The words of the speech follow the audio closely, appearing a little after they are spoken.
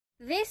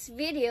This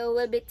video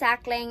will be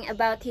tackling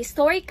about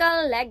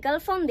historical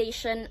legal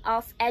foundation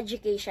of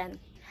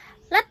education.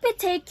 Let me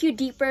take you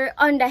deeper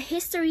on the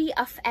history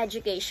of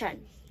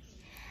education.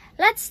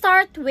 Let's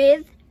start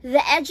with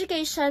the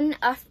education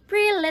of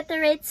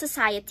pre-literate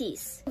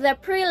societies. The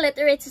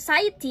pre-literate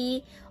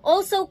society,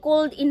 also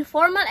called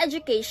informal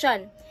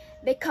education,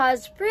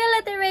 because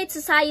pre-literate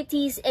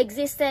societies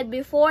existed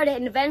before the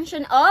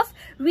invention of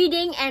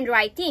reading and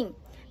writing.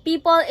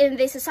 People in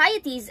these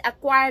societies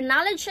acquire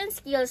knowledge and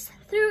skills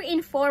through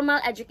informal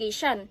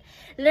education,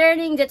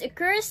 learning that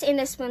occurs in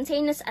a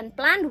spontaneous,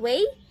 unplanned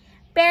way.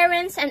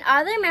 Parents and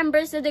other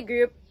members of the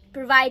group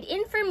provide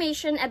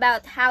information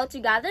about how to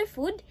gather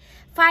food,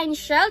 find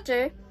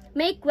shelter,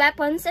 make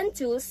weapons and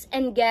tools,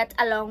 and get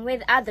along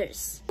with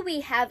others.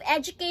 We have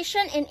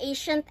education in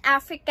ancient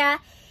Africa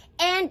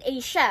and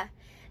Asia.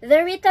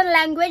 The written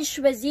language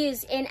was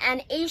used in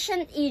an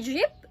ancient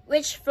Egypt,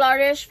 which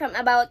flourished from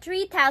about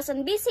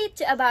 3000 BC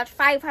to about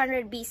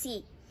 500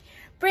 BC.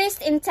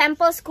 Priests in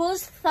temple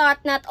schools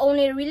taught not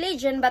only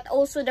religion but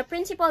also the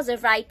principles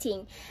of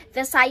writing,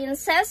 the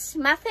sciences,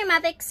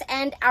 mathematics,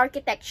 and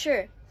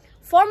architecture.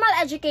 Formal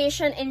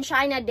education in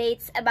China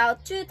dates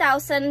about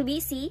 2000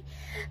 BC,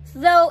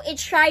 though it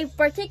thrived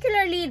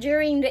particularly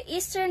during the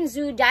Eastern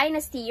Zhou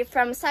dynasty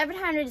from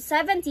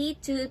 770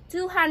 to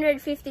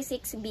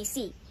 256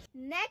 BC.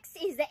 Next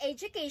is the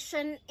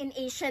education in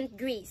ancient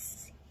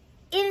Greece.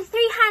 In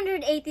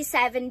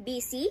 387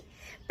 BC,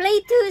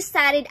 Plato,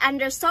 studied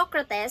under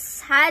Socrates,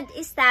 had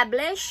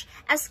established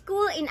a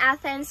school in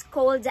Athens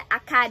called the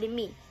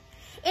Academy.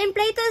 In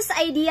Plato's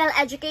ideal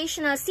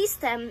educational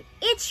system,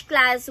 each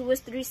class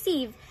was to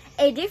receive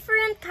a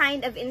different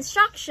kind of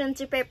instruction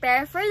to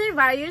prepare for their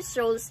various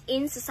roles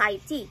in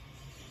society.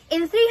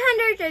 In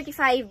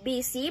 335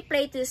 BC,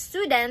 Plato's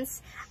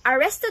students,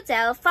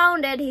 Aristotle,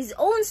 founded his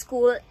own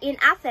school in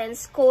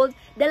Athens called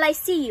the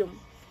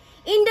Lyceum.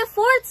 In the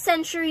 4th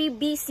century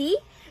BC,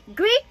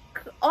 Greek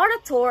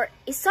orator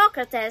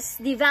Isocrates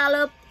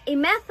developed a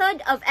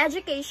method of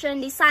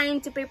education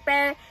designed to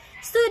prepare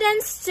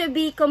students to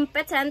be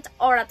competent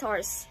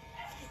orators.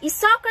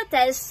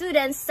 Isocrates'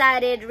 students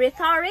studied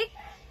rhetoric,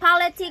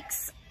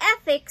 politics,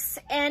 ethics,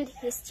 and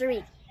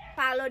history,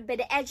 followed by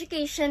the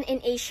education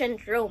in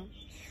ancient Rome.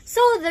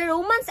 So the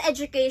Romans'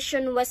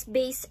 education was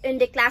based on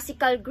the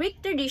classical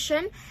Greek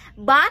tradition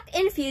but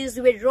infused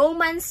with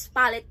Romans'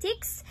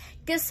 politics,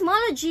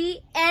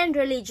 cosmology, and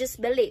religious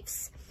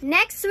beliefs.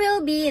 Next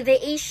will be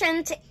the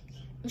ancient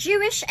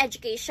Jewish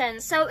education.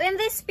 So in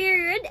this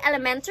period,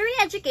 elementary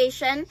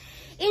education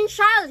in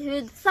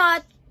childhood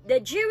taught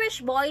the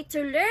Jewish boy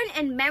to learn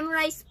and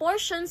memorize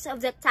portions of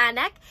the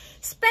Tanakh,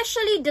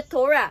 especially the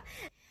Torah.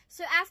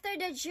 So after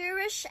the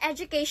Jewish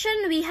education,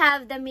 we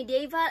have the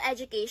medieval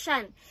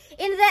education.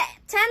 In the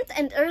 10th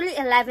and early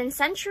 11th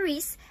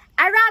centuries,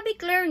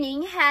 Arabic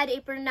learning had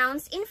a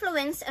pronounced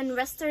influence on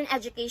Western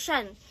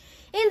education.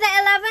 In the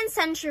 11th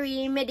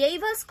century,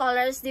 medieval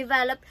scholars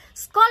developed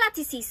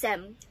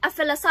scholasticism, a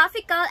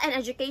philosophical and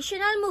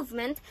educational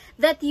movement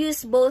that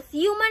used both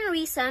human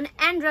reason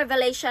and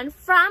revelation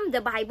from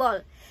the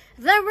Bible.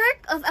 The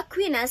work of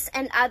Aquinas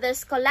and other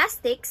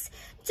scholastics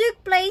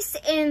took place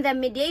in the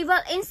medieval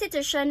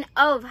institution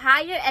of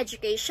higher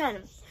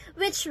education,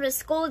 which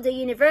was called the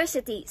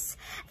universities.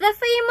 The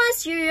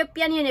famous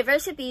European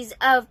universities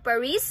of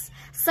Paris,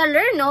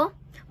 Salerno,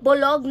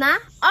 Bologna,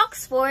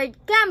 Oxford,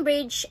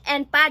 Cambridge,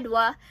 and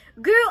Padua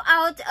grew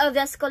out of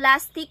the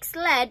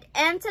scholastics-led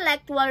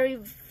intellectual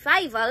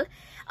revival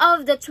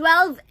of the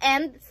 12th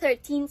and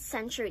 13th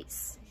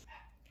centuries.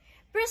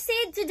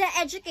 Proceed to the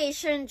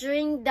education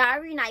during the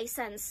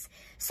Renaissance.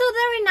 So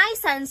the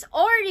Renaissance,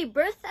 or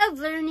rebirth of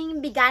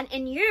learning, began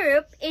in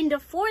Europe in the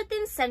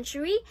 14th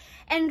century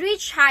and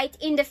reached height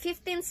in the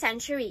 15th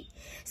century.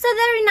 So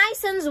the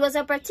Renaissance was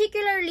a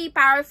particularly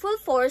powerful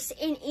force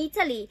in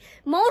Italy,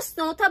 most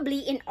notably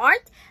in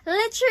art,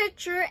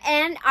 literature,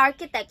 and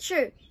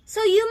architecture.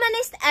 So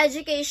humanist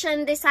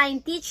education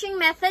designed teaching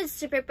methods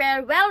to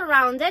prepare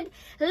well-rounded,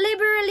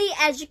 liberally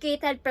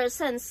educated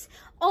persons.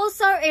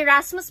 Also,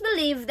 Erasmus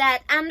believed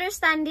that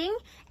understanding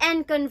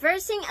and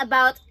conversing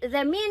about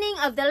the meaning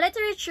of the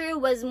literature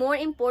was more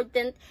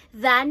important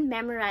than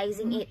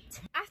memorizing it.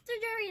 After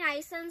the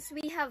Renaissance,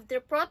 we have the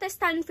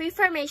Protestant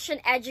Reformation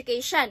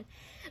education.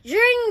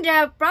 During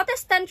the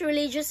Protestant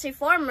religious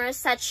reformers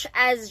such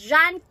as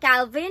John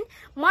Calvin,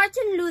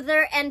 Martin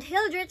Luther, and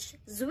Hildrich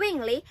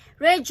Zwingli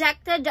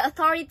rejected the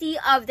authority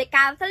of the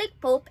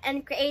Catholic Pope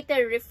and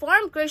created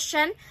Reformed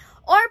Christian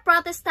or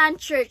Protestant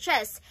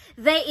churches.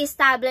 They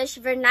established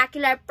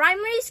vernacular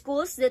primary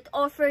schools that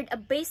offered a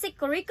basic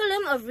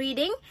curriculum of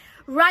reading,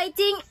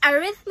 writing,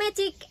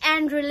 arithmetic,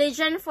 and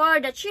religion for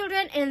the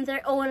children in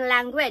their own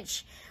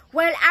language,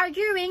 while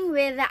arguing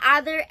with the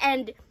other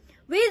and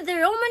with the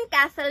Roman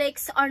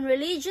Catholics on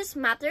religious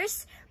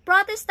matters.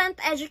 Protestant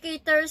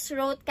educators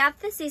wrote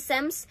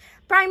catechisms,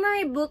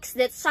 primary books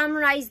that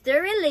summarized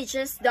their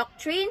religious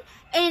doctrine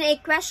in a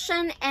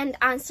question and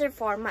answer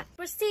format.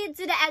 Proceed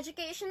to the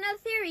educational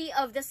theory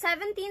of the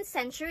 17th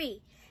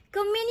century.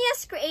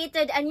 Comenius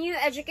created a new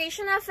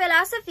educational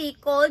philosophy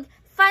called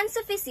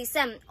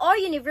Fansophicism, or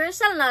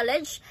universal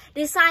knowledge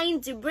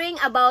designed to bring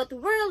about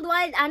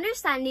worldwide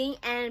understanding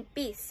and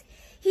peace.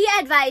 He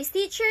advised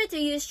teachers to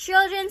use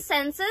children's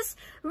senses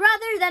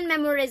rather than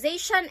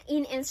memorization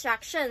in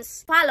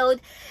instructions.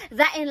 Followed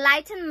the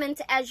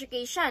Enlightenment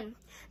education.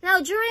 Now,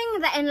 during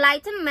the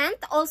Enlightenment,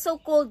 also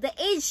called the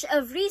Age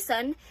of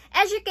Reason,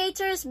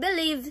 educators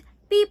believed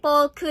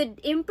people could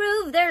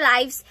improve their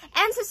lives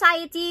and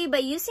society by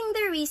using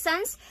their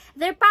reasons,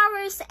 their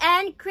powers,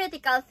 and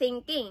critical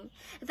thinking.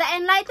 The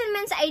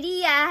Enlightenment's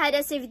idea had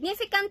a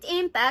significant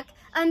impact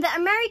on the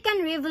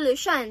American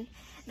Revolution,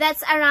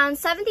 that's around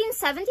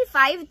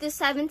 1775 to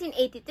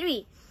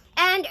 1783,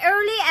 and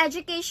early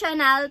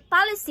educational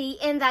policy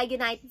in the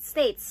United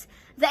States.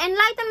 The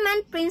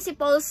Enlightenment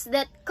principles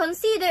that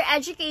consider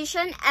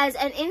education as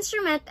an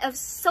instrument of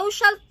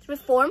social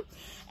reform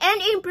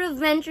and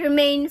improvement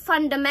remain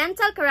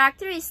fundamental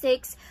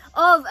characteristics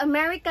of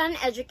American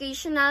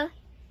educational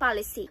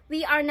policy.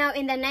 We are now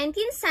in the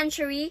 19th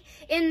century,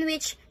 in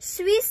which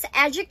Swiss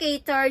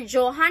educator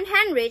Johann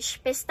Heinrich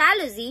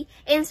Pestalozzi,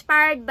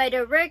 inspired by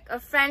the work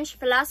of French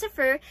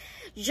philosopher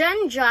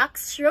Jean-Jacques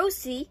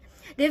Rousseau,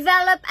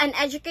 developed an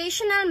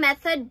educational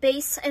method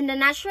based on the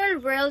natural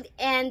world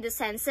and the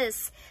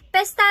senses.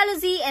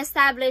 Pestalozzi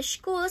established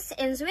schools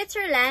in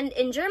Switzerland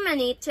and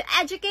Germany to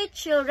educate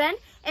children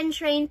and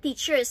train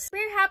teachers.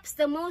 Perhaps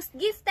the most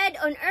gifted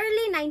on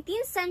early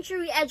 19th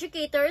century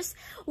educators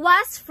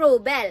was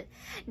Froebel,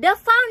 the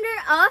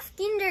founder of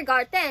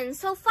kindergarten.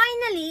 So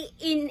finally,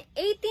 in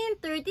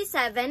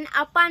 1837,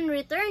 upon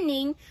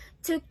returning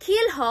to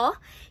Kiel,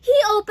 he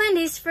opened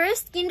his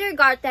first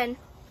kindergarten,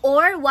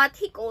 or what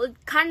he called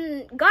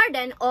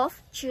Garden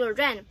of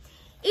Children,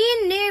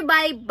 in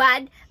nearby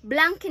Bad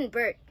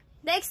Blankenburg.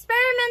 The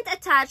experiment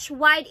attached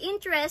wide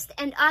interest,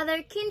 and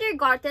other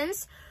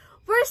kindergartens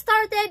were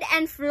started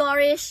and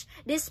flourished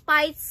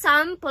despite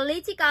some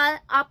political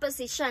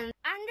opposition.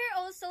 Under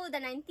also the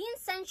 19th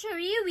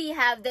century, we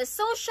have the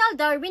social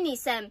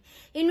Darwinism,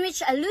 in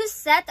which a loose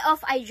set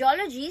of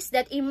ideologies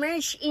that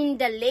emerged in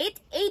the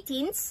late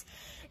 18th,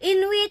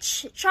 in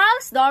which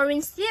Charles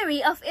Darwin's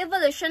theory of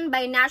evolution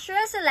by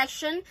natural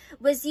selection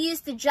was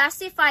used to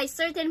justify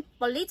certain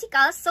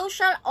political,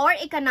 social, or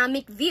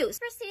economic views.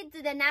 Proceed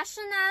to the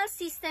national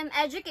system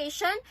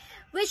education,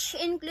 which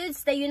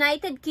includes the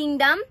United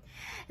Kingdom,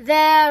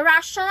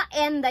 Russia,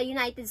 and the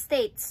United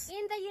States.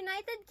 In the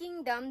United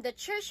Kingdom, the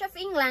Church of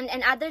England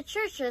and other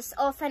churches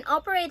often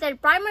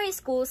operated primary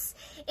schools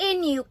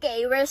in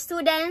UK, where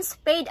students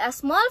paid a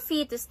small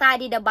fee to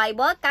study the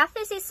Bible,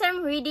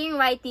 Catholicism, reading,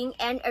 writing,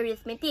 and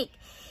arithmetic.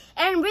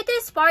 And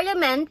British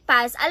Parliament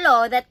passed a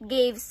law that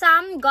gave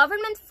some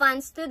government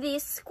funds to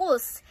these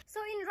schools.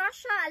 So in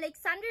Russia,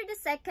 Alexander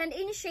II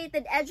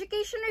initiated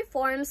education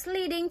reforms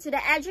leading to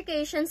the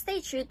Education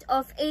Statute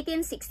of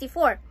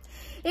 1864,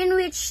 in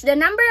which the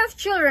number of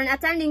children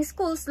attending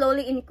school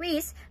slowly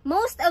increased.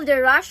 Most of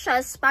the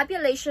Russia's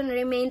population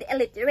remained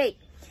illiterate.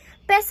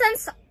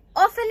 Peasants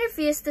often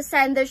refused to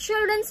send their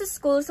children to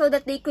school so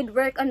that they could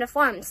work on the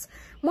farms.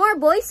 More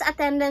boys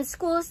attended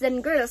schools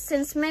than girls,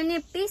 since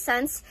many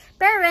peasants'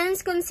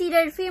 parents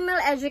considered female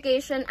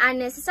education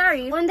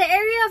unnecessary. On the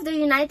area of the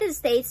United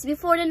States,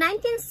 before the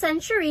 19th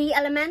century,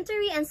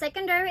 elementary and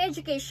secondary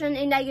education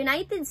in the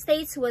United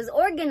States was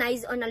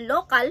organized on a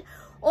local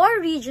or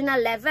regional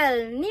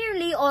level.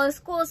 Nearly all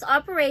schools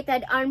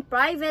operated on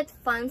private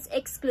funds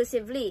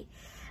exclusively.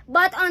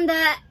 But on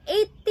the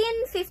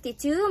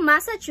 1852,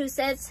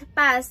 Massachusetts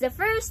passed the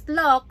first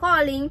law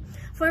calling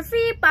for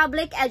free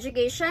public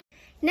education.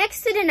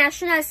 Next to the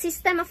national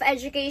system of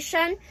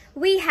education,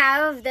 we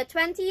have the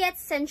 20th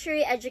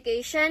century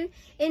education,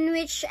 in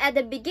which at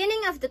the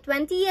beginning of the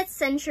 20th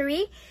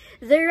century,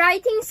 the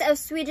writings of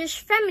Swedish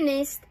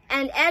feminists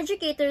and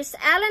educators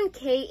Ellen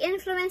Key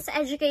influenced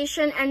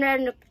education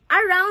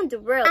around the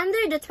world.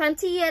 Under the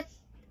 20th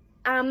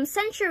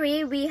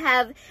century, we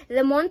have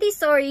the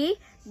Montessori,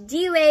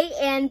 Dewey,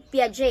 and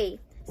Piaget.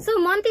 So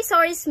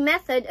Montessori's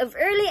method of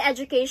early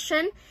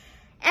education,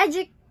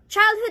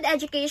 childhood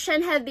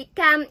education, have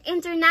become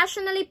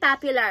internationally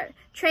popular.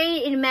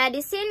 Trained in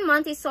medicine,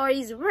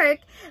 Montessori's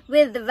worked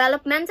with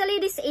developmentally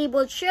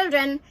disabled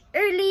children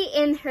early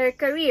in her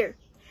career.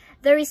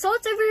 The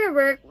results of her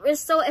work were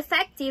so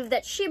effective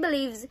that she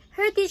believes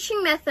her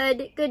teaching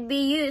method could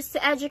be used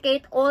to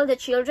educate all the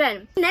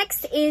children.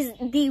 Next is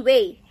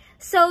Dewey.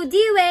 So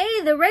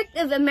Dewey, the work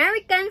of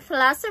American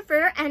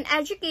philosopher and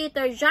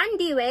educator John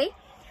Dewey,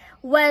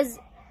 was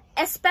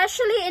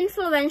especially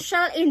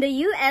influential in the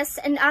US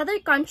and other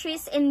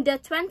countries in the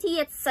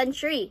 20th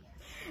century.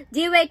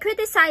 Dewey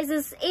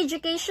criticizes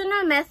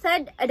educational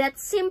methods that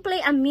simply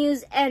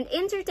amuse and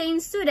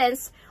entertain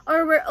students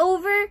or were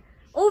overly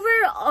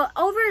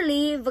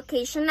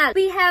vocational.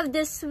 We have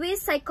the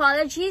Swiss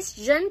psychologist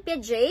Jean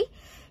Piaget,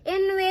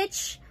 in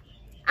which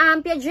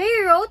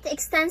Piaget wrote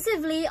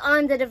extensively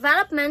on the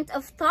development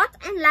of thought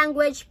and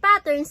language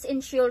patterns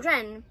in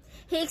children.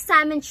 He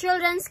examined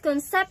children's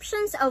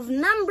conceptions of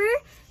number,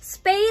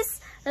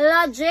 space,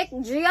 logic,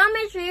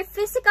 geometry,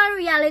 physical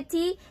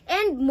reality,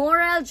 and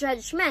moral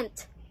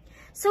judgment.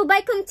 So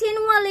by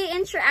continually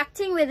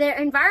interacting with their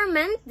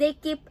environment, they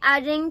keep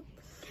adding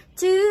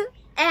to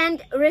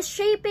and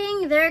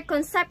reshaping their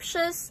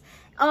conceptions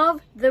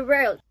of the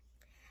world.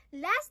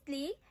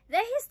 Lastly, the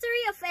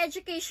history of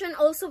education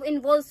also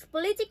involves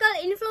political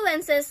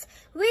influences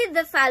with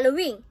the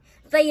following: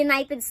 the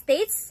United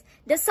States,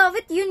 the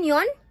Soviet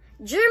Union,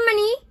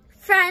 Germany,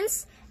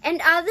 France, and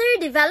other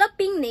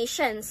developing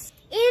nations.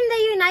 In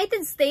the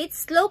United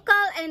States,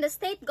 local and the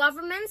state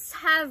governments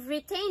have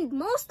retained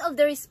most of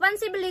the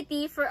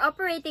responsibility for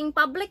operating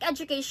public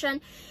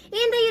education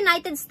in the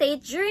United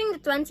States during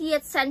the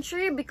 20th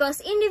century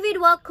because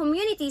individual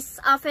communities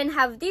often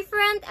have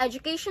different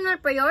educational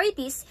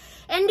priorities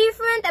and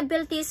different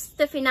abilities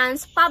to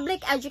finance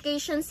public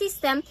education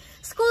system.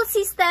 School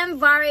system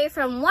vary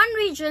from one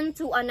region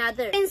to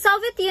another. In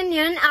Soviet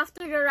Union,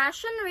 after the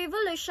Russian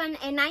Revolution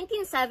in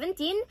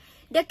 1917,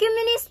 the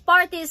Communist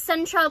Party's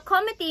Central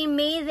Committee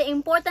made the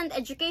important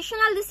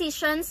educational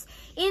decisions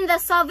in the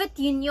Soviet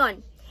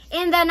Union.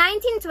 In the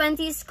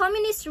 1920s,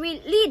 Communist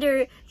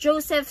leader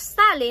Joseph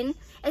Stalin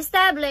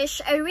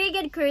established a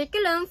rigid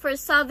curriculum for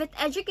Soviet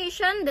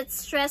education that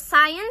stressed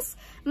science,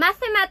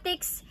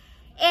 mathematics,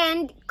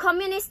 and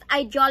communist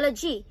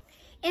ideology.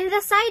 In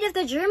the side of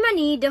the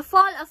Germany, the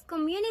fall of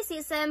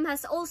communism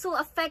has also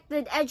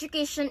affected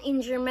education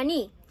in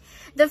Germany.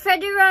 The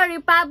Federal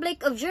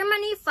Republic of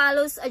Germany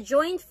follows a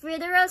joint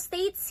federal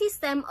state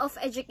system of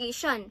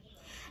education.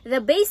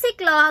 The Basic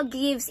Law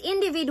gives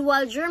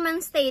individual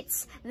German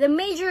states the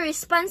major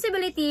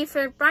responsibility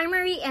for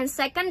primary and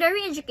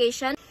secondary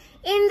education.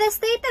 In the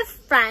state of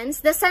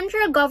France, the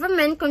central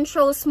government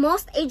controls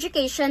most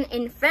education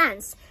in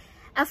France.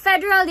 A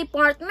federal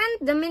department,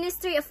 the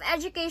Ministry of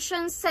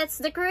Education, sets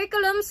the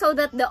curriculum so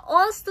that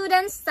all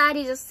students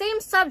study the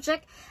same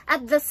subject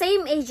at the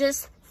same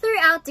ages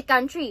throughout the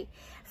country.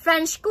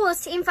 French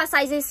schools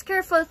emphasizes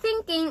careful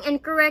thinking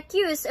and correct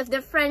use of the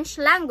French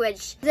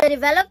language. The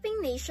developing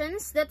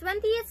nations, the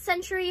 20th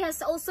century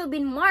has also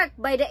been marked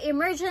by the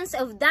emergence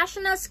of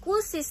national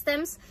school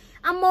systems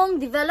among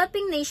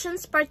developing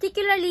nations,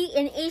 particularly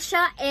in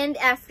Asia and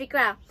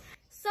Africa.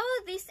 So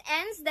this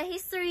ends the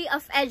history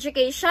of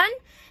education.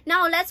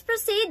 Now let's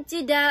proceed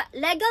to the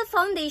legal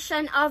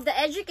foundation of the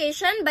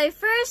education by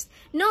first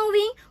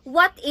knowing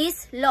what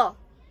is law.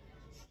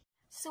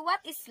 So what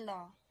is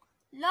law?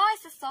 Law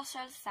is a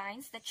social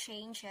science that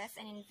changes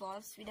and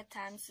evolves with the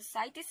time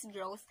society's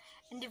growth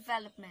and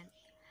development.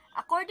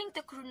 According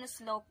to Kronos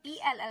Law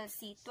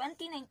PLLC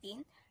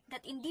 2019,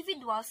 that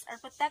individuals are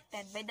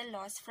protected by the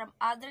laws from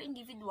other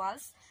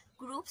individuals,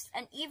 groups,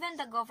 and even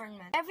the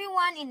government.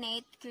 Everyone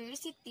innate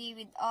curiosity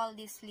with all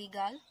this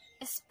legal,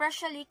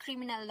 especially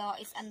criminal law,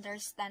 is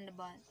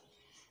understandable.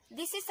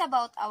 This is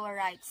about our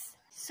rights.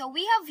 So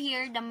we have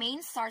here the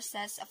main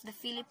sources of the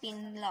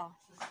Philippine law,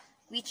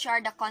 which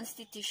are the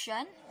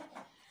Constitution,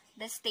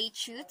 the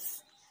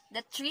statutes,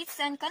 the treaties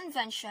and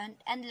convention,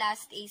 and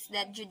last is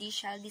the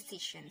judicial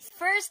decisions.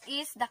 First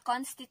is the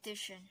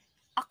Constitution.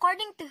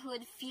 According to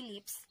Hood,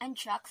 Phillips, and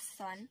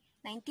Jackson,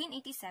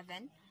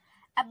 1987,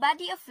 a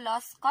body of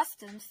laws,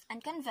 customs,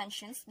 and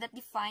conventions that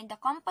define the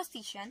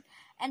composition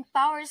and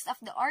powers of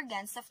the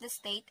organs of the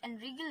state and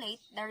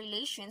regulate the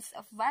relations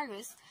of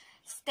various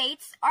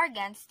states'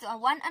 organs to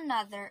one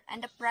another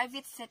and the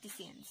private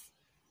citizens.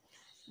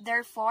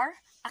 Therefore,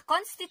 a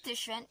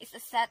constitution is a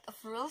set of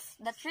rules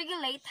that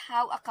regulate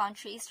how a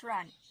country is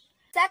run.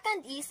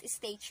 Second is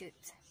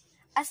statute,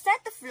 a set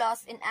of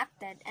laws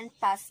enacted and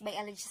passed by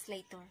a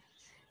legislator.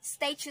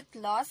 Statute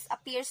laws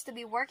appears to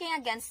be working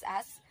against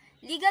us.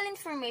 Legal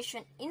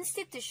Information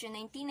Institution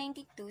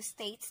 1992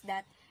 states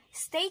that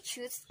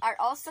statutes are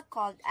also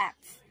called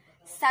acts,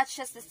 such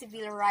as the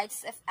Civil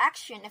Rights of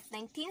Action of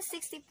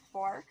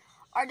 1964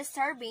 or the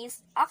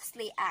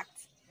Sarbanes-Oxley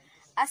Act.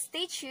 A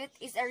statute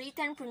is a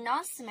written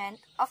pronouncement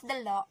of the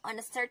law on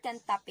a certain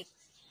topic.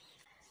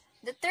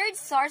 The third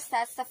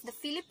sources of the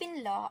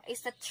Philippine law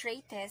is the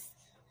treaties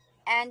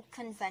and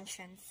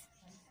conventions.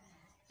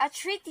 A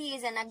treaty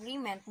is an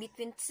agreement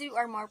between two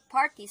or more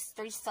parties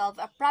to resolve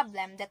a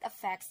problem that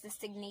affects the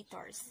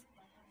signatories.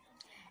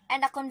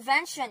 And a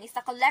convention is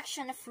a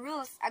collection of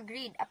rules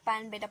agreed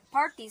upon by the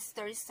parties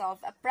to resolve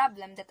a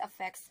problem that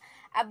affects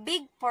a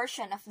big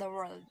portion of the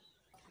world.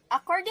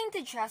 According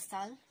to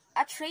Jassal,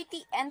 a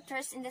treaty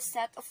enters in the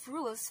set of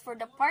rules for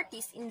the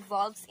parties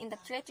involved in the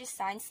treaty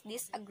signs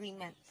this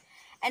agreement,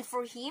 and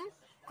for him,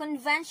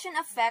 convention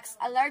affects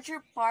a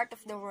larger part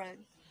of the world.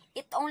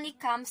 It only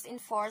comes in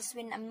force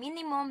when a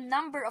minimum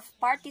number of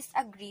parties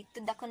agree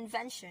to the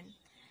convention.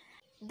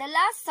 The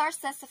last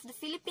sources of the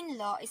Philippine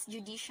law is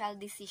judicial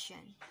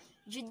decision.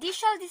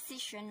 Judicial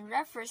decision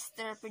refers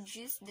to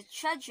reproduce the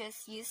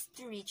judges used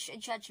to reach a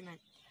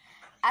judgment.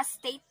 As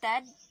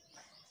stated,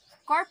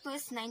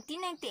 Corpus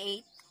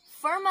 1998,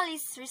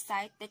 formalists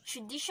recite that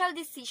judicial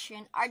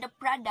decisions are the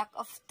product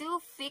of two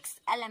fixed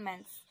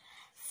elements,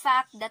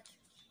 fact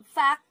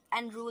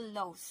and rule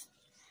laws.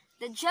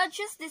 The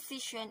judge's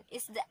decision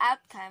is the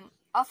outcome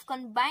of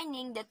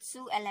combining the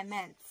two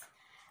elements.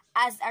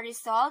 As a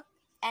result,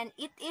 and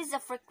it is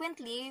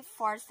frequently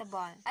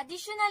forcible.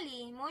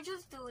 Additionally,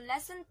 Module 2,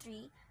 Lesson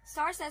 3,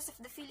 Sources of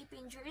the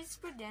Philippine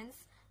Jurisprudence,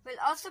 will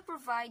also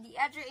provide the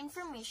other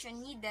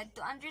information needed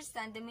to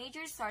understand the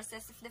major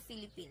sources of the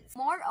Philippines.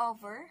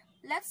 Moreover,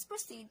 let's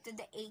proceed to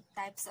the 8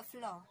 types of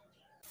law.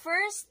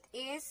 First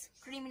is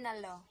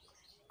criminal law.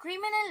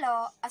 Criminal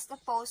law, as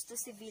opposed to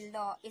civil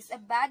law, is a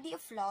body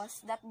of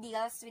laws that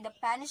deals with the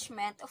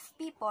punishment of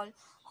people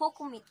who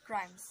commit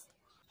crimes.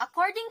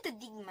 According to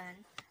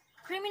Digman,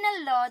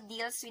 criminal law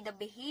deals with a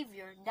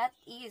behavior that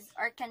is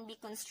or can be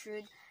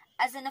construed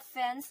as an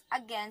offense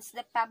against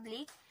the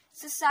public,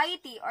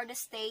 society, or the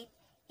state,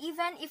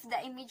 even if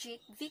the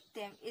immediate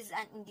victim is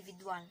an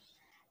individual.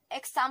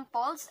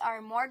 Examples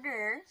are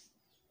murder,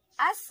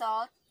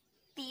 assault,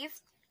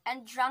 theft,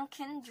 and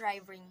drunken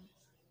driving.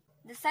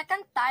 The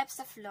second types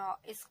of law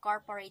is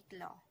corporate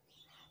law.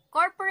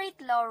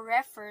 Corporate law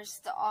refers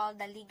to all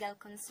the legal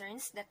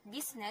concerns that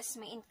business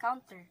may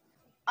encounter.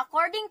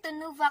 According to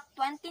NUVAC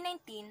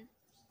 2019,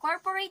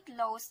 corporate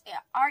laws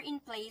are in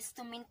place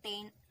to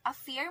maintain a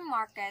fair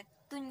market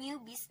to new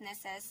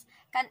businesses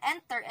can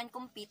enter and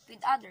compete with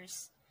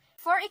others.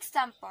 For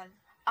example,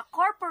 a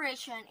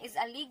corporation is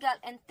a legal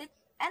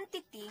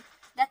entity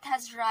that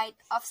has right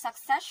of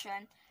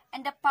succession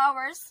and the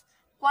powers,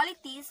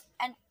 qualities,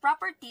 and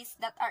properties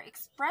that are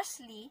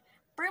expressly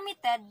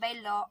permitted by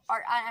law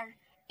or are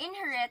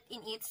inherent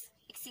in its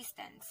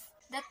existence.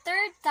 The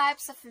third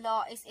types of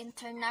law is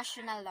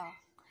international law.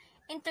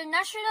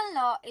 International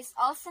law is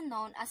also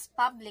known as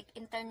public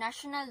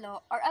international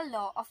law or a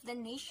law of the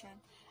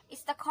nation.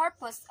 It's the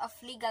corpus of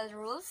legal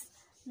rules,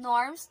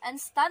 norms, and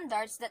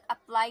standards that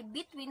apply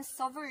between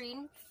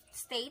sovereign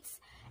states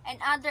and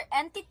other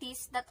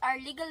entities that are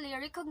legally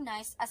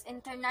recognized as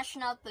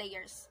international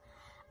players.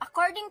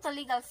 According to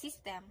legal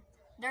system,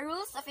 the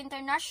rules of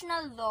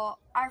international law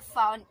are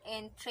found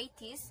in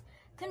treaties,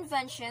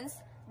 conventions,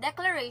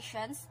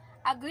 declarations,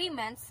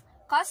 agreements,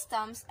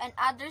 customs, and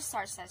other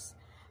sources.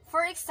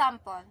 For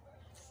example,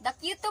 the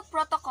Kyoto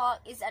Protocol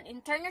is an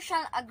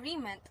international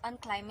agreement on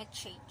climate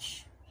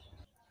change.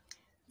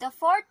 The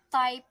fourth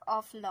type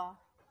of law,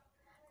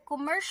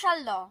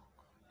 commercial law.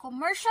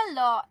 Commercial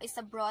law is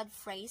a broad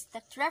phrase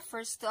that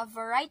refers to a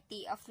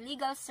variety of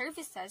legal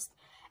services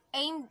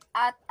aimed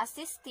at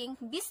assisting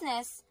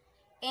business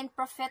in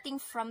profiting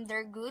from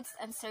their goods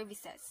and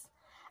services.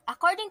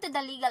 According to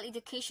the Legal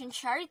Education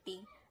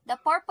Charity, the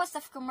purpose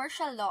of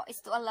commercial law is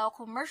to allow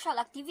commercial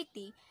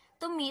activity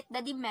to meet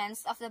the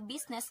demands of the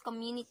business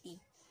community.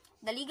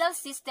 The legal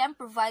system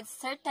provides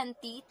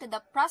certainty to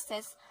the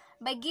process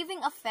by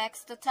giving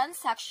effects to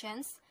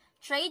transactions,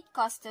 trade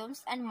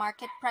customs, and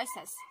market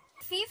prices.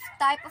 Fifth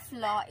type of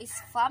law is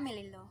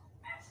family law.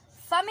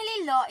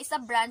 Family law is a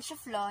branch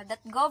of law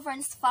that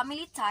governs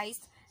family ties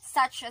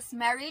such as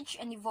marriage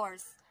and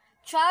divorce,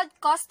 child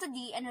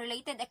custody, and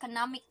related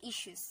economic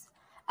issues.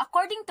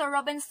 According to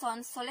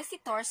Robinson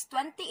Solicitors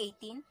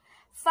 2018,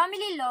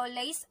 family law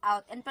lays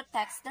out and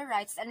protects the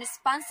rights and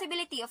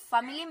responsibility of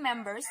family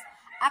members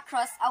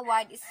across a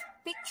wide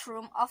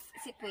spectrum of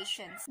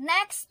situations.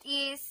 Next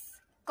is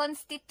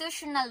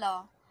constitutional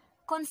law.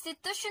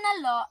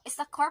 Constitutional law is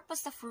a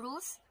corpus of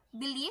rules,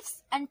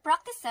 beliefs, and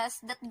practices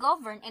that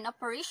govern an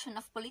operation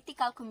of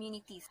political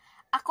communities.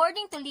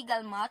 According to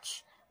Legal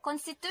Much,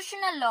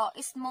 constitutional law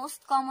is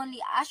most commonly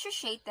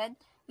associated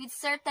with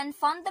certain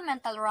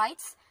fundamental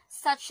rights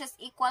such as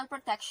equal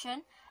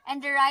protection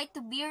and the right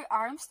to bear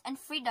arms and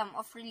freedom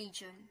of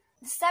religion.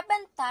 The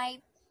seventh type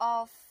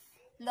of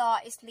law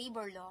is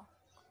labor law.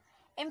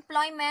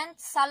 Employment,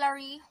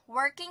 salary,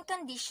 working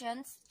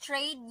conditions,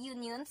 trade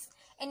unions,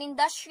 and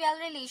industrial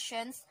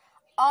relations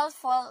all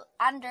fall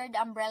under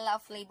the umbrella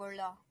of labor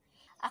law.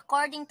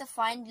 According to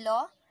Find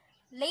Law,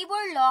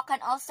 labor law can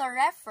also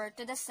refer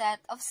to the set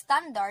of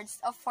standards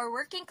for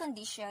working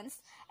conditions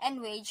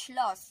and wage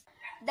laws.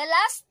 The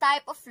last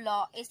type of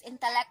law is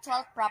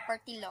intellectual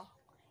property law.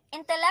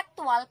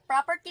 Intellectual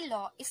property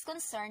law is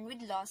concerned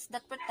with laws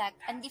that protect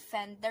and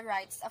defend the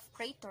rights of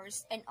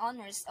creators and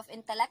owners of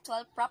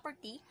intellectual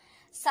property,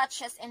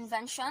 such as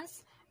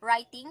inventions,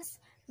 writings,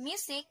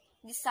 music,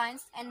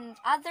 designs, and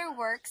other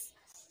works.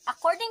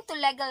 According to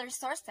Legal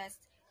Resources,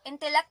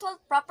 intellectual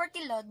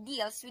property law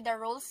deals with the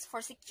rules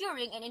for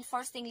securing and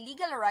enforcing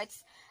legal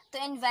rights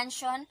to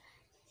invention,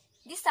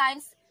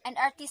 designs, and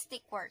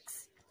artistic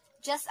works,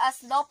 just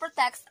as law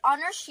protects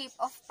ownership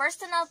of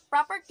personal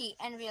property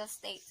and real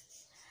estate.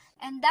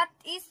 And that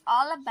is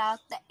all about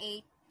the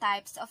 8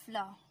 types of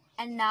law.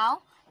 And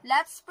now,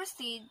 let's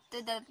proceed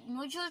to the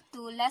Module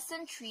 2,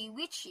 Lesson 3,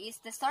 which is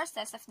the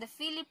sources of the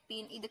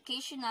Philippine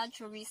educational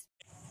jurisprudence.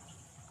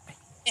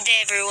 Good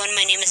day everyone,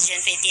 my name is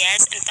Jenfei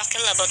Diaz. I'm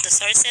talking about the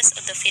sources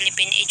of the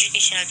Philippine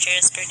educational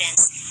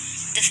jurisprudence.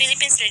 The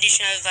Philippines'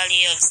 traditional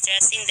value of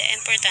stressing the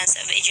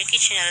importance of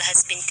educational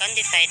has been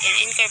codified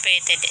and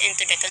incorporated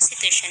into the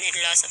constitution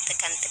and laws of the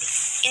country.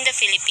 In the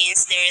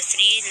Philippines, there are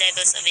 3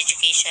 levels of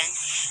education: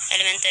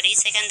 elementary,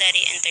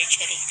 secondary, and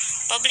tertiary,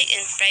 public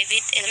and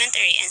private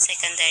elementary and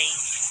secondary.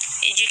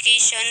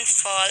 education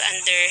fall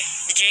under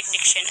the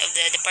jurisdiction of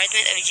the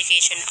Department of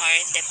Education or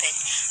DepEd,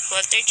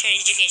 while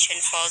tertiary education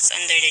falls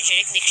under the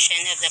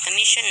jurisdiction of the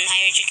Commission on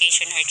Higher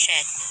Education or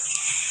CHED.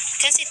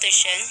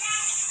 Constitution,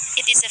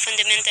 it is a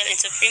fundamental and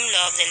supreme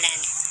law of the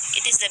land.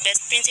 It is the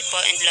best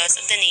principle and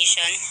laws of the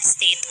nation,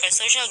 state, or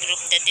social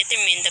group that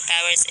determine the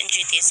powers and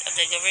duties of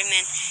the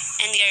government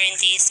and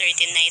guarantee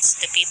certain rights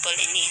to the people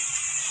in it.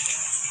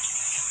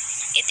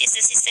 It is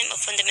the system of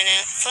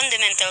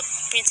fundamental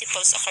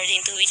principles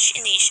according to which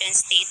a nation,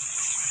 state,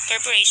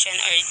 corporation,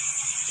 or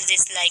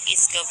this like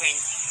is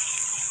governed.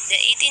 The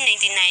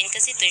 1899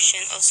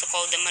 Constitution, also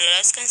called the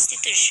Malolos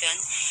Constitution,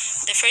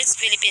 the first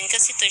Philippine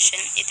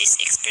Constitution, it is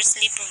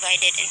expressly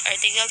provided in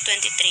Article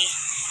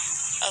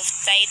 23 of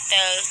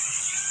Title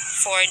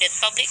 4 that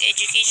public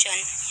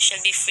education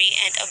shall be free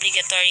and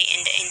obligatory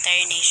in the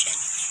entire nation.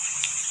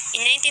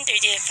 In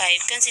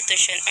 1935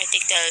 Constitution,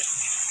 Article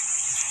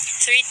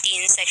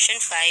 13, Section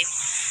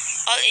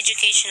 5, all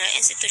educational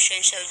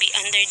institutions shall be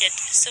under the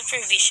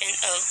supervision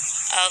of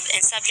and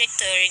subject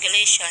to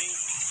regulation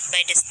by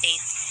the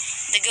state.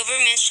 The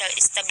government shall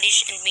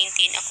establish and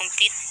maintain a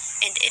complete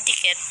and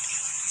adequate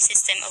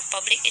system of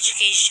public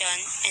education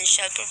and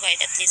shall provide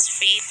at least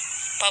free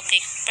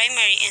public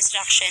primary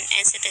instruction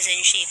and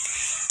citizenship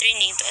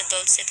training to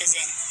adult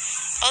citizens.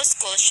 All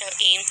schools shall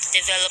aim to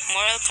develop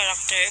moral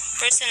character,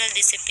 personal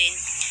discipline,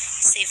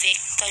 civic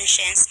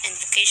conscience, and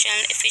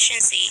vocational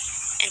efficiency,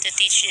 and to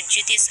teach the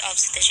duties of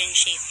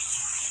citizenship.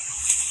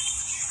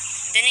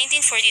 The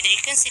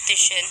 1943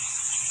 Constitution,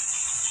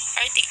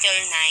 Article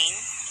 9,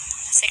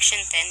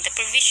 Section 10, the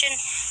provision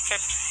for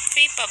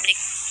free public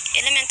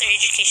elementary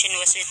education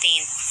was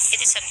retained. It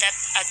is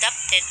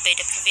adopted by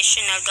the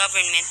provisional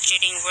government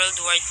during World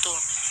War II.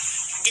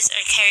 These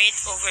are carried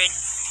over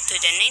to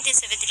the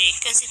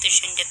 1973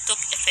 Constitution that took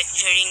effect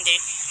during the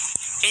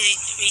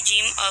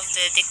regime of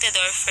the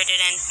dictator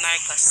Ferdinand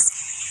Marcos.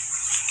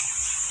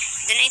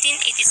 The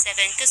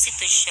 1987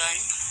 Constitution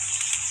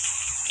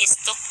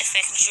took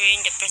effect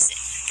during the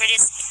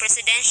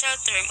presidential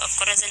term of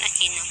Corazon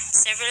Aquino.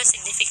 Several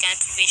significant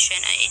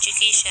provisions on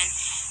education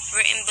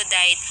were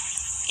embodied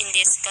in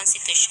this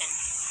Constitution.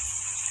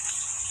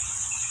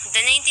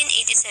 The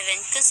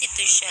 1987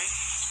 Constitution,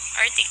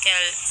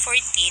 Article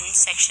 14,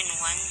 Section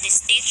 1, the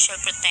state shall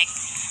protect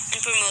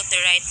and promote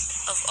the right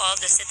of all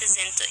the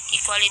citizens to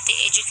equality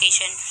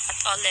education at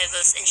all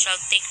levels and shall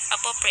take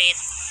appropriate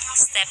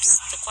steps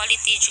to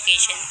quality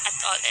education at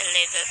all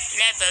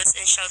levels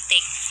and shall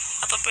take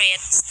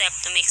appropriate steps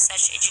to make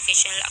such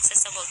education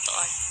accessible to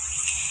all.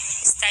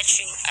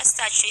 Statute. A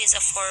statute is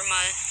a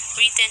formal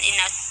written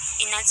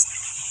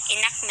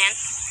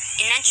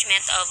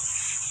enactment of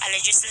a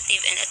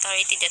legislative and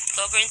authority that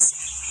governs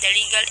the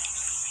legal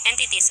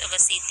entities of a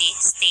city,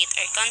 state,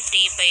 or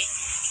country by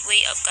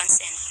way of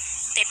consent.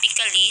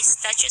 Typically,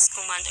 statutes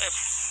command or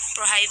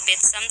prohibit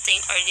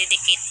something or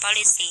dedicate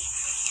policy.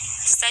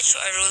 Statutes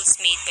are rules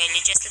made by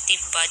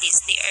legislative bodies.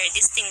 They are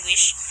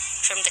distinguished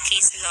from the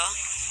case law,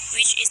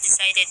 which is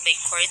decided by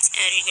courts,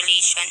 and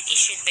regulation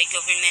issued by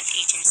government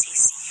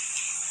agencies.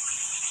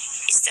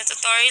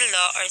 Statutory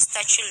law or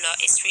statute law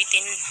is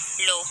written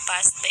law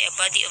passed by a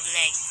body of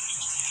law.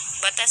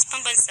 Batas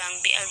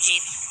Pambansang BLG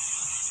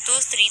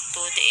 232,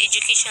 the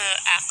Educational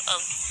Act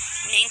of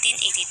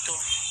 1982.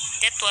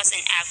 That was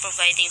an act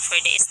providing for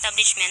the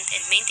establishment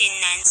and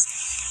maintenance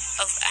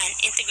of an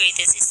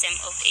integrated system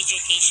of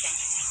education.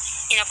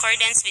 In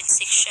accordance with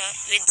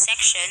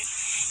section,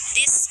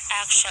 this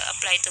act shall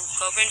apply to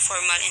govern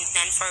formal and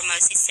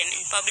non-formal system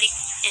in public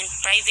and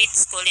private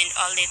school in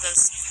all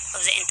levels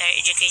of the entire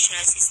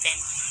educational system.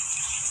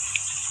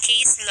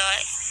 Case law.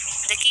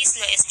 The case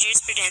law is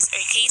jurisprudence or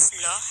case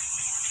law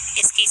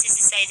is cases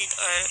decided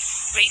or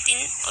written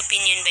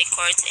opinion by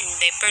courts and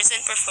by person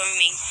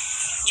performing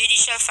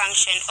judicial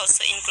function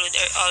also include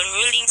all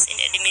rulings in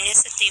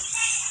administrative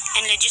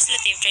and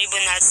legislative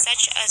tribunals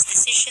such as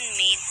decision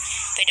made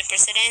by the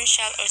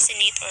presidential or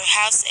senate or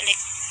house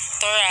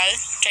electoral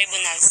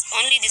tribunals.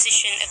 Only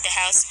decision of the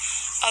House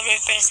of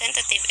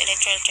Representative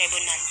Electoral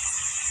Tribunal.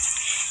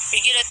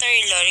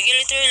 Regulatory law.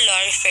 Regulatory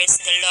law refers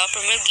to the law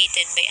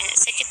promulgated by an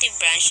executive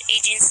branch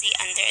agency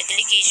under a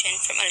delegation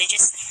from a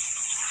legislature.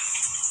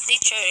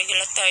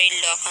 Regulatory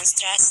law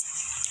contrasts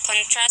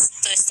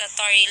to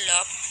statutory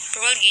law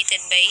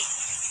promulgated by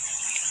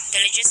the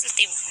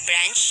legislative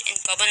branch and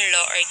common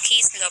law or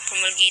case law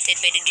promulgated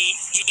by the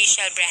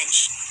judicial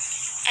branch.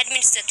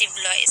 Administrative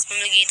law is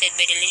promulgated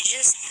by the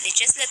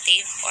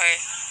legislative or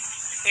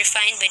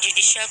refined by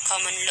judicial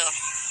common law.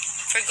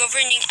 For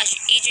governing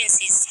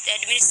agencies, the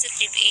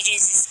administrative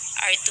agencies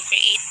are to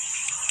create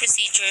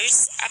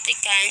procedures,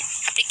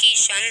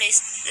 application,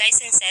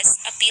 licenses,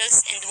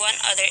 appeals, and one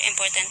other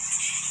important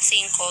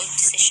thing called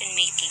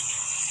decision-making.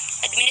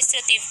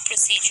 Administrative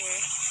Procedure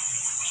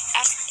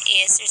Act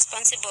is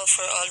responsible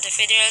for all the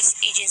federal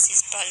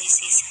agencies'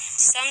 policies.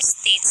 Some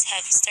states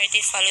have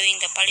started following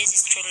the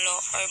policies through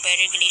law or by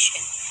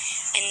regulation.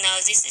 And now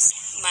this is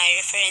my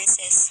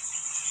references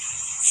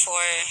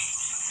for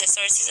the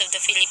sources of the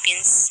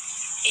Philippines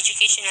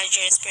educational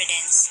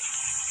jurisprudence.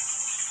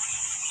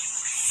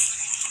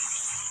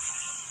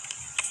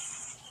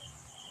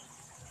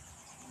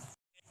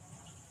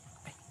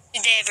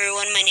 Good day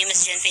everyone, my name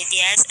is Jenfei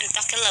Diaz. I'm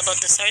talking about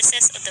the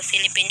sources of the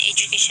Philippine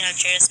educational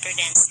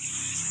jurisprudence.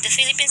 The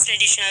Philippines'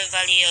 traditional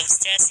value of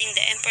stressing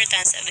the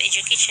importance of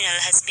educational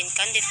has been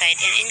codified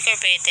and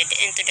incorporated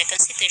into the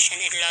constitution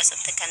and laws of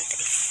the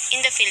country.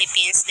 In the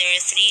Philippines, there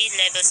are three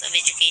levels of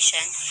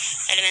education: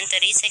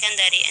 elementary,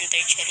 secondary, and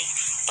tertiary.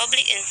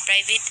 Public and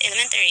private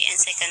elementary and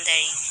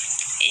secondary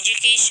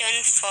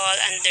education fall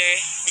under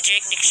the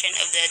jurisdiction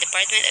of the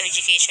Department of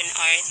Education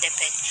or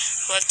DepEd,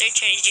 while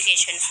tertiary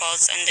education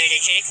falls under the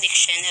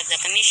jurisdiction of the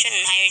Commission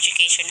on Higher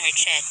Education or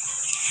CHED.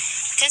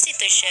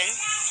 Constitution.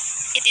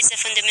 It is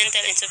a fundamental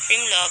and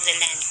supreme law of the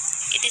land.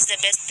 It is the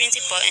best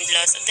principle and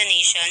laws of the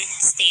nation,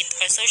 state,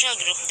 or social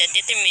group that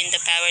determine the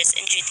powers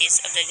and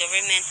duties of the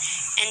government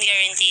and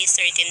guarantee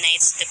certain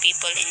rights to the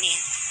people in it.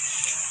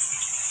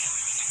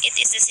 It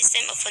is the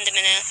system of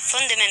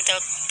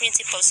fundamental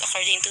principles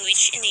according to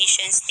which a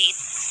nation, state,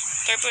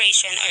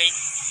 corporation, or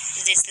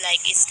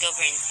dislike is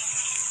governed.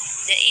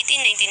 The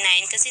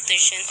 1899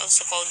 Constitution,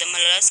 also called the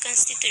Malolos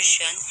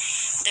Constitution,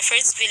 the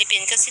first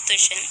Philippine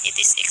Constitution, it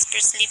is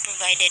expressly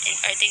provided in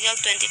Article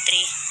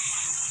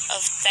 23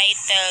 of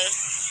Title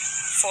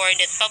 4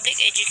 that public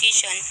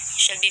education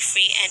shall be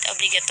free and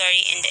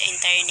obligatory in the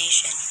entire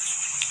nation.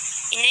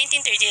 In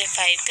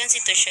 1935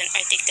 Constitution,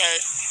 Article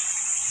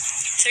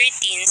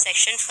 13,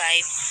 Section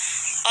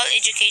 5, all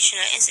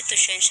educational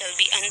institutions shall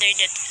be under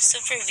the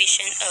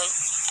supervision of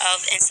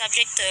and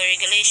subject to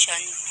regulation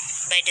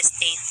by the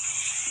state.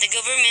 The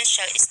government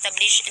shall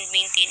establish and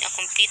maintain a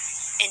complete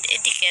and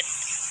adequate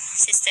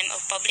system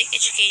of public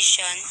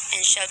education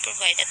and shall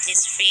provide at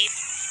least free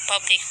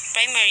public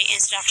primary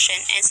instruction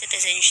and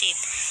citizenship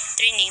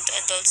training to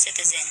adult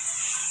citizens.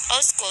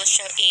 All schools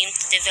shall aim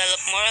to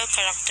develop moral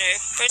character,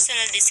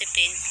 personal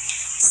discipline,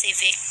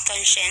 civic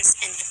conscience,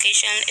 and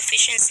vocational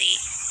efficiency,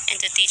 and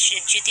to teach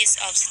the duties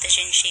of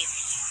citizenship.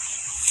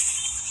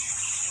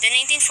 The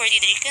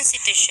 1943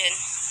 Constitution,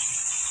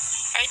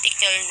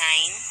 Article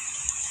 9,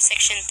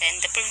 Section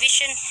 10, the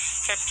provision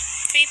for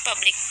free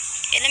public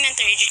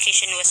elementary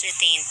education was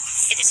retained.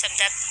 It is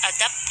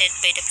adopted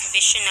by the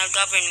provisional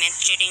government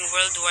during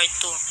World War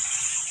II.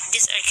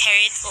 These are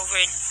carried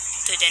over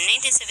to the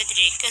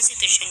 1973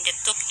 Constitution that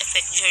took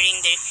effect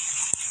during the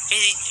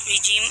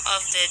regime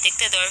of the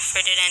dictator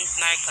Ferdinand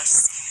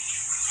Marcos.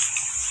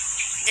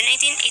 The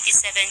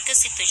 1987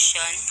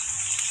 Constitution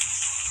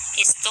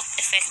took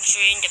effect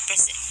during the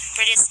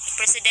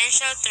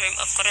presidential term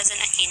of Corazon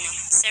Aquino.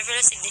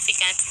 Several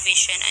significant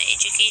provisions on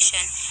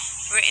education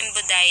were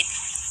embodied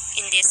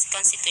in this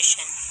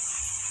Constitution.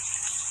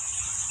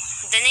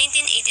 The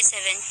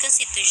 1987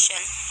 Constitution,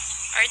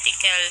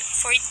 Article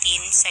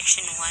 14,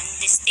 Section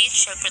 1, the state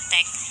shall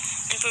protect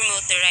and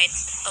promote the right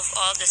of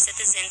all the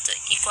citizens to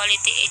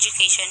equality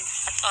education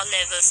at all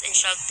levels and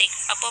shall take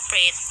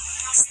appropriate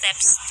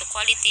steps to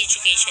quality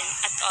education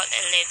at all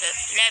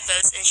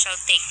levels and shall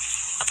take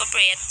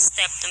appropriate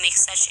steps to make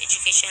such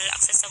education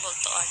accessible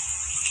to all.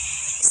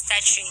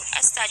 Statute.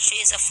 A statute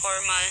is a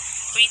formal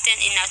written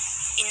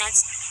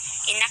enactment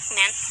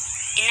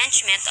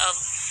of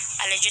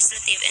a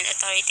legislative and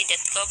authority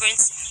that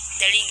governs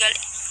the legal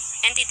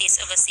entities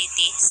of a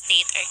city,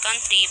 state, or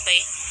country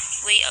by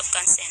way of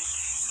consent.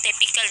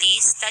 Typically,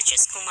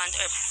 statutes command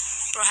or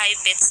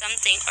prohibit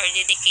something or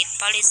dedicate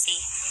policy.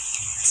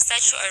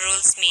 Statutes are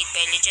rules made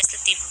by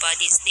legislative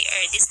bodies. They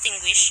are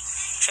distinguished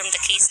from the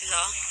case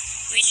law,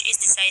 which is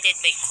decided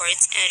by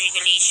courts, and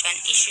regulation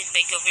issued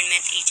by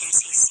government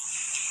agencies.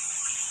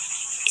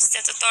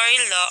 Statutory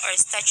law or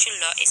statute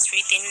law is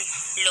written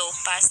law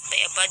passed by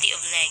a body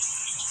of law.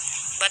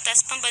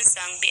 Batas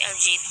Pambansang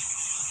BLG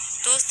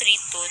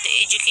 232, the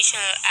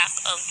Educational Act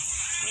of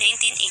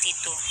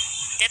 1982.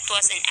 That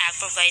was an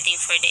act providing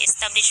for the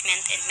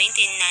establishment and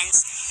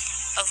maintenance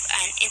of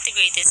an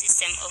integrated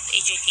system of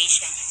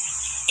education.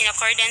 In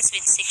accordance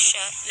with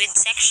section,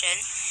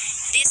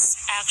 this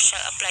act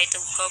shall apply to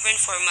govern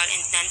formal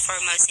and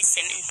non-formal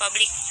system in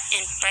public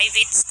and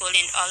private school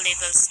and all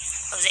levels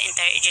of the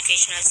entire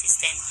educational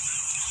system.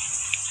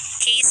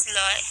 Case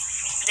law.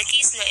 The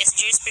case law is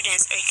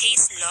jurisprudence or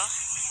case law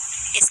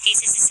is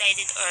cases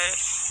decided or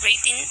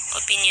written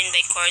opinion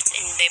by courts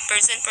and by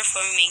person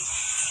performing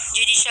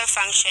judicial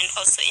function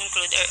also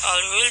include all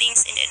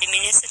rulings in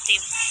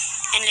administrative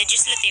and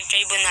legislative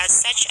tribunals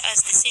such as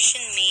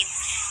decision made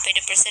by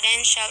the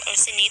presidential or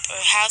senate or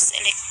house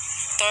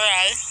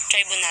electoral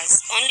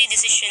tribunals. Only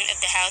decision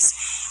of the House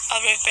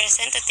of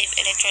Representative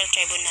Electoral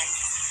Tribunal.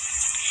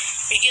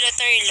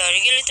 Regulatory law.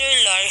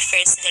 Regulatory law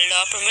refers to the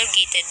law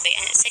promulgated by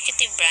an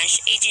executive branch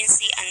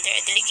agency under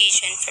a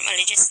delegation from a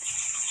legislature.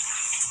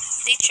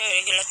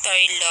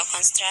 Regulatory law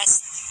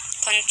contrasts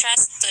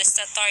to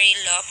statutory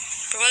law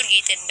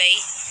promulgated by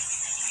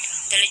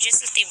the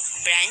legislative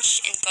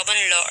branch and common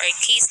law or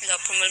case law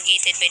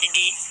promulgated by the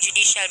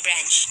judicial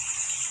branch.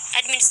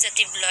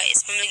 Administrative law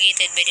is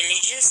promulgated by the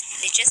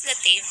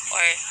legislative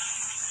or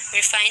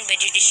refined by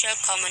judicial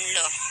common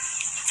law.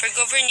 For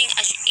governing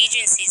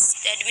agencies,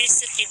 the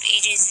administrative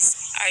agencies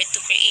are to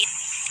create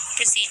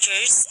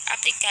procedures,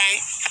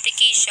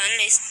 application,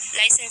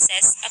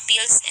 licenses,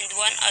 appeals, and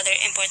one other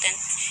important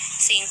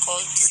thing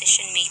called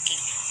decision making.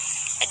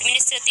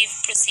 Administrative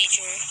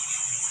Procedure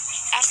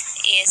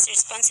Act is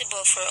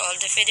responsible for all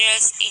the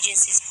federal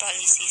agencies'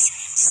 policies.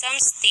 Some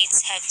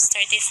states have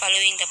started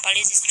following the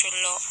policies through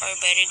law or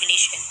by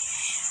regulation.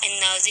 And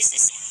now this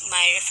is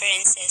my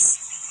references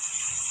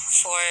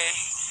for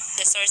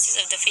the sources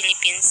of the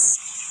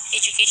Philippines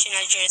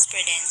educational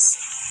jurisprudence.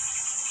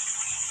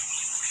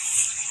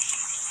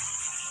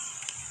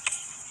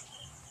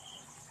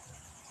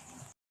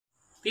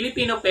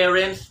 Filipino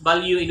parents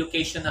value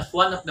education as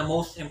one of the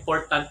most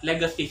important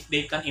legacies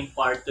they can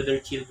impart to their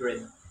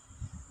children.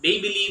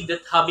 They believe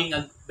that having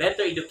a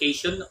better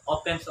education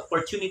opens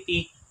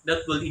opportunity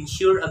that will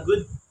ensure a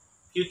good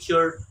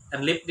future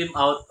and lift them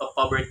out of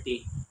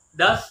poverty.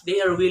 Thus,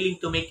 they are willing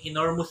to make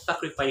enormous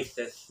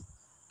sacrifices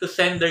to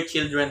send their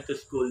children to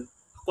school,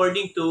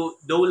 according to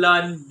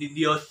Dolan,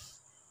 Didios,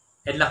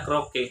 and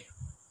Lacroque.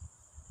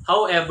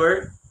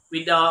 However,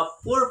 with a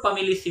poor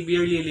family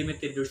severely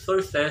limited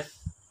resources,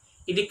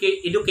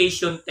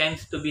 education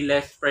tends to be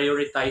less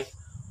prioritized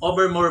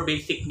over more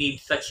basic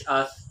needs such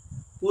as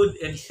food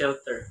and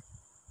shelter.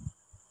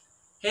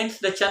 Hence,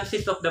 the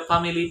chances of the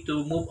family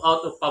to move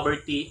out of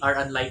poverty are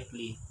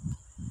unlikely.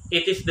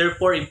 It is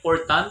therefore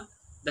important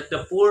that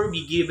the poor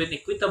be given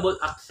equitable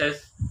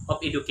access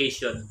of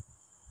education.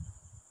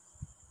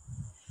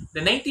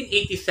 The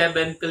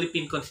 1987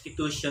 Philippine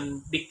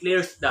Constitution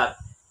declares that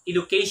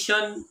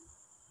education,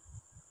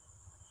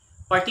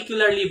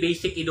 particularly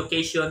basic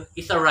education,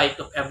 is a right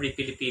of every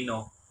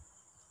Filipino.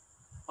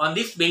 On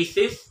this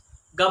basis,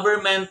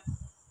 government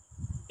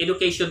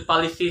education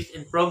policies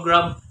and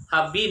programs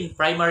have been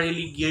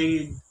primarily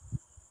geared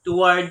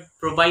toward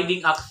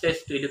providing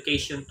access to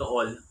education to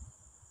all.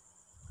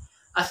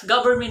 As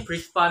government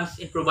response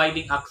in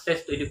providing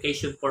access to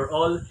education for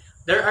all,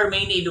 there are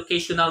many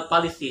educational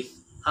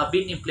policies have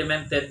been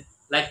implemented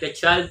like the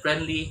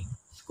Child-Friendly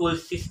School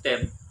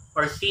System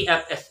or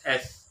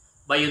CFSS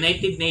by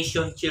United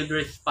Nations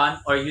Children's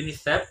Fund or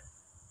UNICEF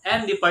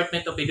and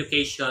Department of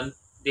Education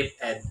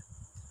DepEd,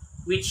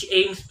 which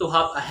aims to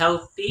have a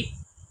healthy,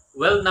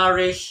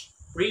 well-nourished,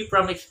 free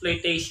from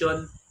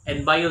exploitation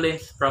and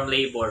violence from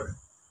labor,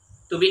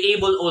 to be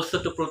able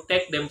also to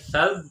protect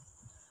themselves,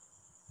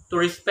 to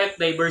respect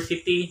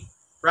diversity,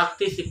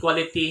 practice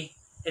equality,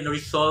 and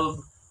resolve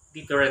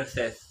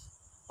differences.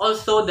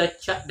 Also, the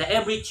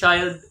Every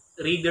Child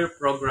Reader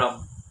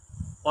Program,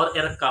 or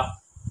ERCAP,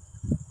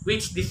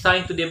 which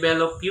designed to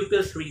develop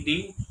pupils'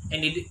 reading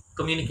and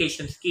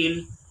communication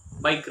skill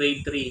by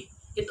grade 3.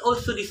 It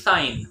also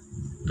designed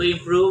to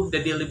improve the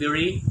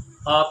delivery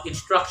of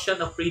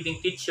instruction of reading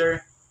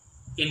teacher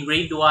in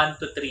grade 1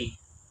 to 3.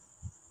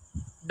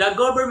 The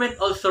government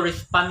also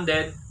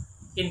responded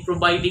in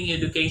providing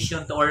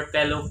education to our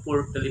fellow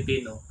poor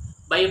Filipino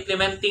by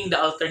implementing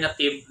the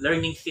Alternative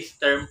Learning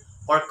System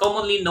or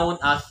commonly known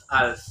as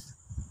ALS.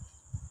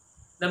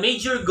 The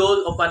major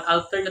goal of an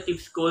alternative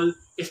school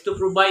is to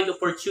provide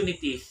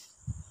opportunities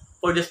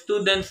for the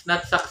students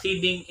not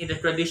succeeding in the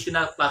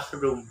traditional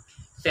classroom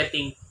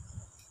setting,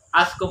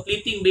 as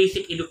completing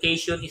basic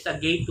education is a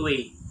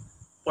gateway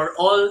for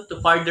all to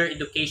further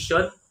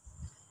education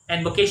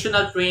and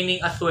vocational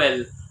training as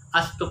well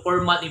as to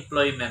formal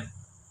employment.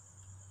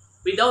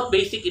 Without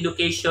basic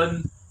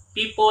education,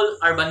 people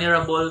are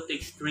vulnerable to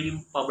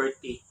extreme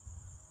poverty.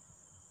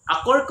 A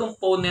core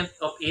component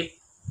of it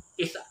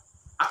is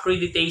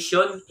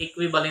accreditation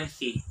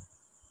equivalency,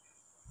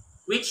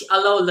 which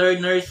allow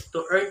learners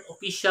to earn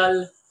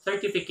official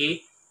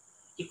certificate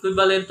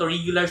equivalent to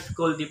regular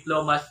school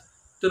diplomas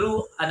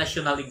through a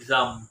national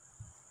exam.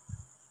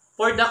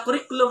 For the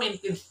curriculum and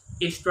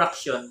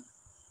instruction,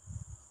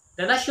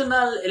 the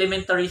National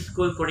Elementary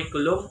School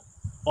Curriculum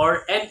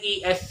or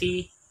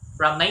NESC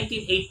from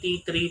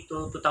 1983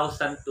 to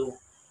 2002,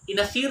 in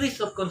a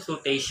series of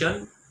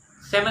consultation,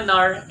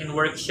 seminar, and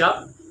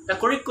workshop, the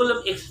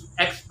curriculum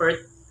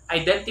expert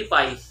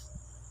identifies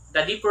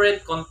the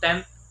different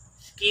content,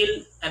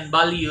 skill, and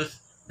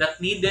values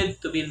that needed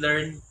to be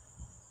learned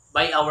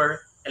by our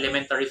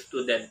elementary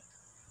student.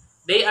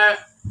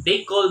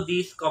 They call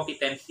this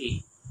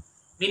competency.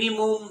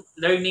 Minimum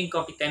Learning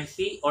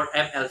Competency or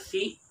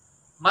MLC,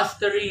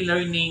 Mastery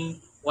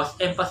Learning was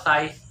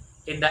emphasized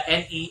in the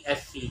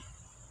NESC.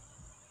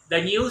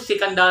 The new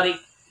Secondary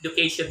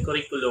Education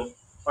Curriculum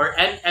or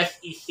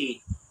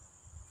NSEC,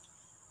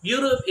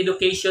 Bureau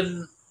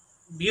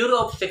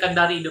of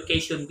Secondary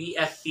Education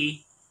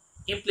BSC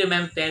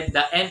implemented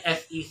the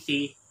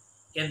NSEC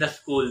in the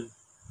school.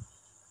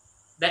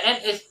 The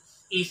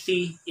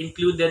NSEC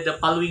included the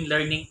following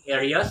learning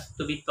areas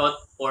to be taught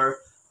for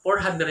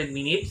 400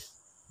 minutes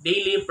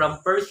daily from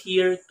first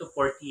year to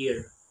fourth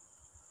year.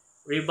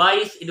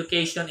 Revised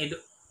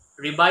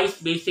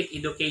Basic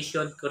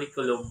Education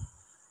Curriculum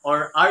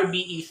or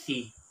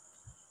RBEC.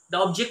 The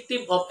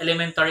objective of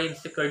elementary and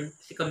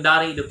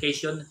secondary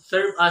education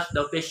serve as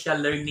the official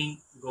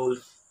learning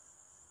goals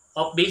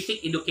of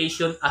basic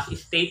education as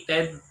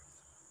stated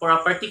for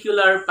a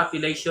particular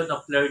population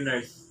of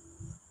learners.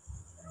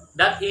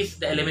 That is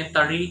the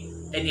elementary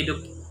and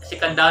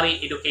secondary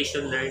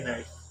education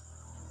learners.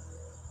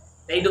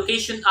 The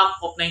Education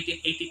Act of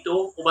 1982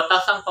 o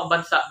Batasang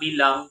Pambansa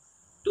bilang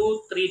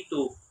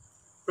 232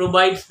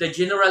 provides the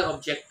general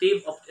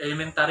objective of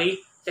elementary,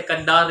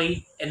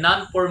 secondary, and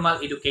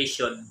non-formal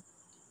education.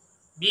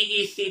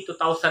 BEC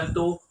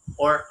 2002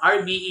 or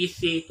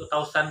RBEC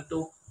 2002,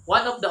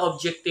 one of the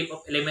objectives of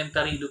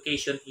elementary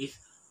education is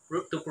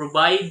to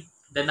provide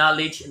the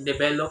knowledge and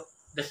develop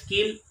the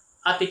skill,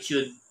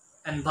 attitude,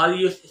 and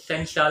values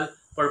essential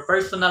for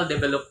personal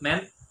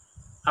development,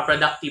 a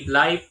productive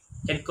life,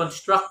 and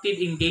constructive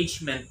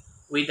engagement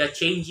with the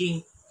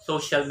changing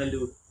social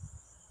milieu.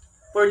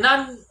 For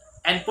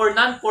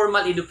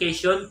non-formal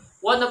education,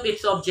 one of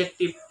its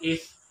objectives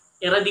is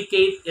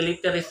eradicate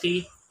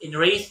illiteracy and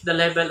raise the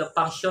level of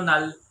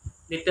functional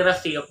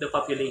literacy of the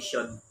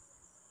population.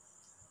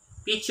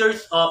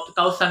 Features of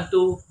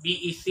 2002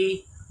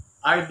 BEC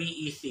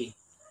RBEC.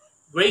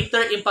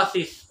 Greater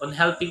emphasis on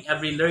helping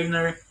every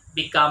learner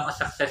become a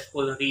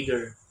successful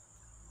reader.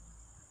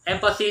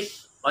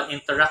 Emphasis on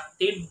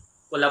interactive,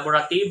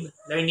 collaborative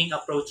learning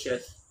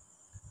approaches.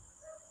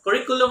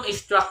 Curriculum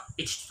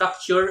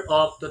structure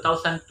of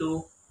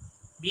 2002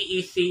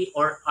 BEC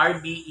or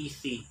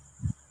RBEC.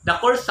 The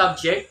core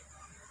subject,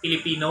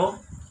 Filipino,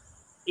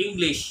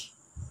 English,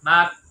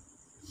 Math,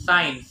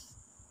 Science,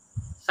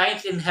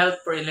 Science and Health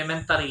for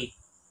elementary,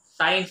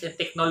 Science and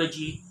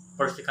Technology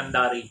for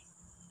secondary.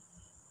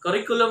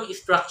 Curriculum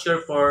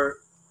structure for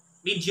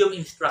medium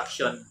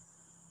instruction.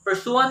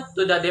 Pursuant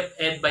to the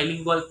DepEd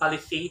Bilingual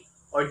Policy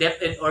or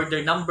DepEd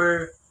Order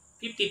Number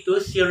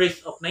 52 Series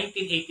of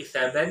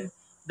 1987,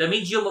 the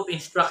medium of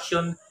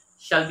instruction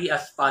shall be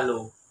as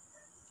follows.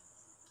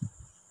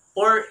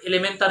 For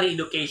elementary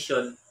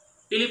education,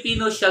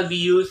 Filipino shall be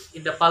used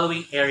in the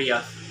following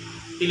areas.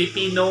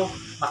 Filipino,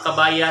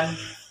 Makabayan,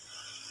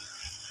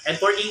 and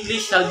for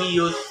English shall be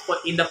used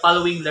in the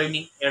following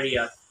learning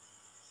areas.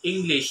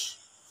 English,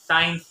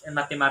 Science, and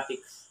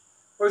Mathematics.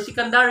 For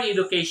secondary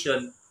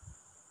education,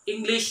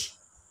 English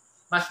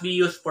must be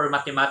used for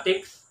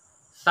Mathematics,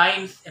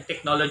 Science and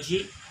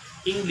Technology,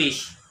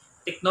 English,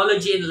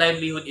 Technology and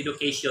Livelihood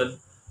Education,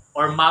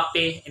 or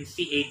MAPE and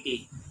CAT.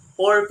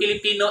 For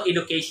Filipino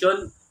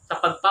education, sa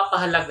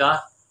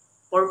pagpapahalaga,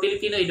 for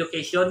Filipino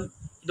education,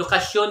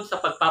 edukasyon sa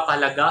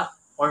pagpapahalaga,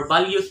 or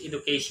values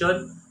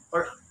education,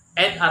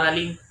 and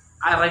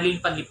araling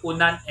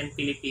panlipunan and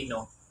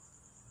Filipino.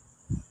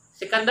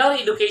 Secondary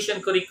Education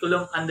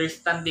Curriculum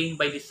Understanding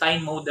by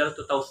Design Model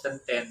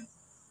 2010.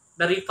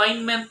 The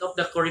refinement of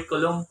the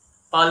curriculum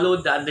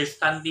followed the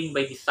Understanding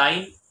by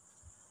Design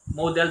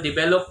model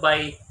developed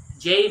by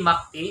J.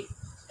 McTee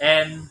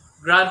and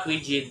Grant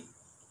Wiggin.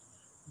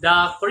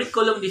 The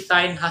curriculum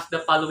design has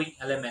the following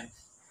elements.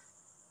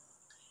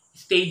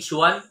 Stage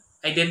 1,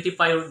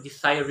 identify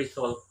desired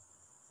result.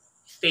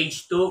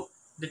 Stage 2,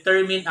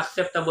 determine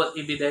acceptable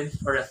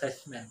evidence or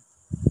assessment.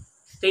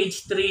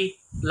 Stage 3,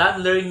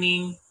 plan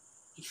learning,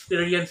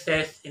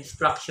 experiences,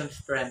 instruction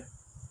strength.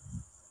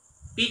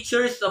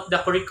 Features of the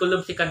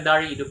curriculum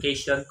secondary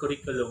education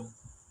curriculum.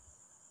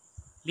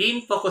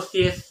 Lean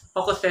focuses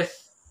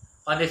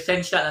on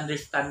essential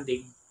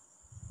understanding.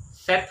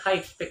 Set high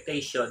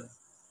expectation.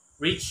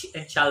 Rich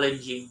and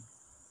challenging.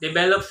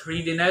 Develops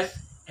readiness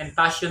and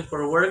passion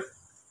for work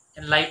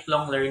and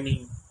lifelong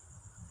learning.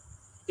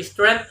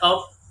 Strength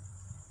of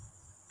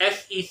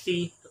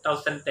SEC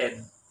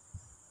 2010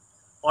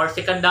 or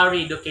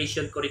secondary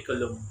education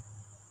curriculum.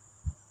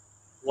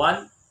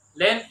 1.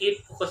 Learn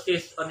it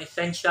focuses on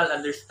essential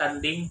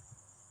understanding.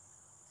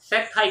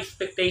 Set high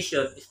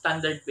expectation,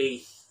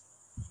 standard-based.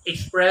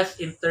 Express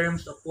in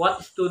terms of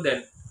what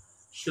student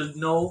should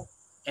know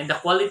and the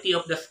quality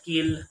of the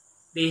skill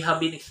they have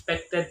been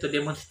expected to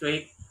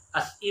demonstrate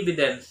as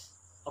evidence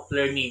of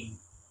learning.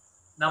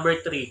 Number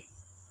 3.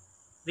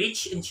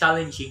 Rich and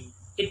challenging.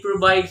 It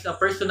provides a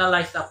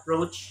personalized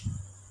approach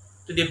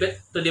to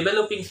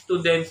developing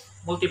students'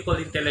 multiple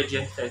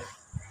intelligences.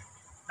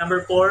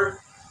 Number 4.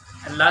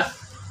 And last,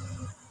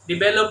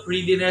 develop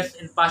readiness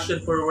and passion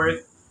for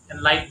work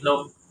and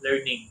lifelong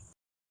learning.